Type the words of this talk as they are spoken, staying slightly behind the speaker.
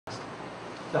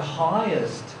the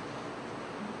highest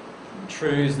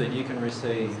truths that you can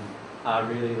receive are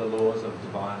really the laws of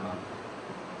divine love.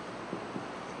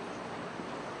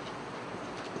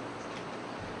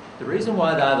 The reason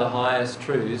why they are the highest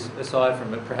truths, aside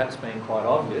from it perhaps being quite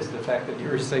obvious, the fact that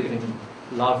you're receiving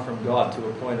love from God to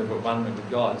a point of one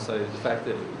with God, so the fact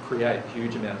that it will create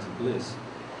huge amounts of bliss,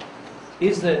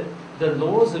 is that the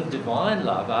laws of divine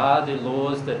love are the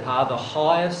laws that are the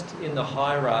highest in the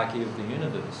hierarchy of the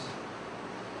universe.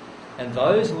 And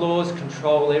those laws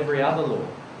control every other law.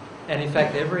 And in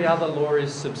fact, every other law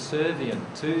is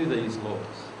subservient to these laws.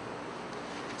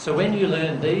 So when you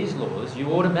learn these laws,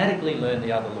 you automatically learn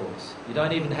the other laws. You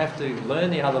don't even have to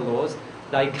learn the other laws.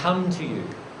 They come to you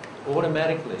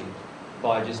automatically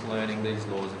by just learning these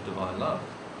laws of divine love.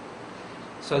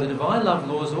 So the divine love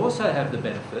laws also have the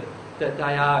benefit that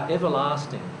they are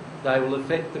everlasting. They will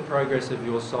affect the progress of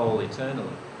your soul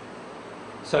eternally.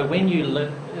 So when you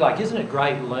learn, like, isn't it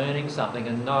great learning something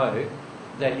and know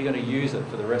that you're going to use it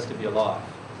for the rest of your life?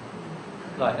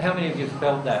 Like, how many of you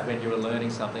felt that when you were learning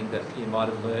something that you might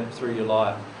have learned through your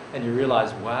life and you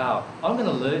realise, wow, I'm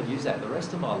going to use that the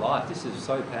rest of my life. This is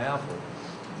so powerful,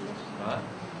 right?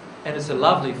 And it's a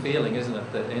lovely feeling, isn't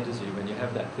it, that enters you when you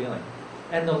have that feeling.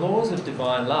 And the laws of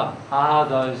divine love are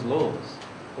those laws.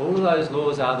 All of those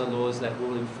laws are the laws that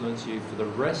will influence you for the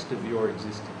rest of your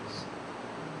existence.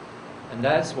 And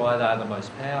that's why they're the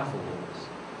most powerful laws.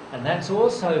 And that's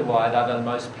also why they're the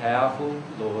most powerful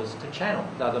laws to channel.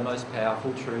 They're the most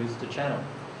powerful truths to channel.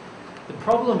 The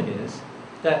problem is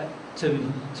that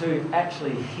to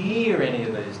actually hear any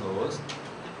of these laws,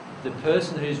 the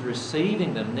person who's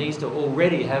receiving them needs to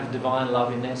already have divine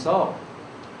love in their soul.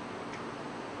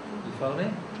 You follow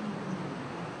me?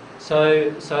 So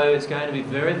it's going to be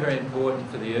very, very important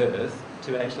for the earth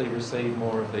to actually receive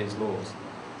more of these laws.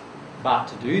 But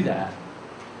to do that,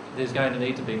 there's going to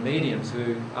need to be mediums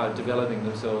who are developing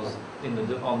themselves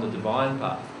on the divine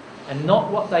path. And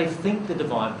not what they think the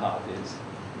divine path is,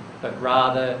 but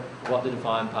rather what the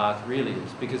divine path really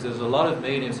is. Because there's a lot of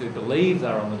mediums who believe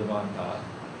they're on the divine path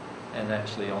and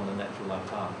actually on the natural love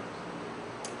path.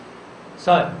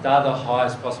 So, they're the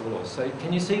highest possible laws. So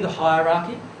can you see the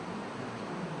hierarchy?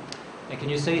 And can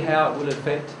you see how it would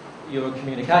affect your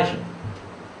communication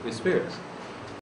with spirits?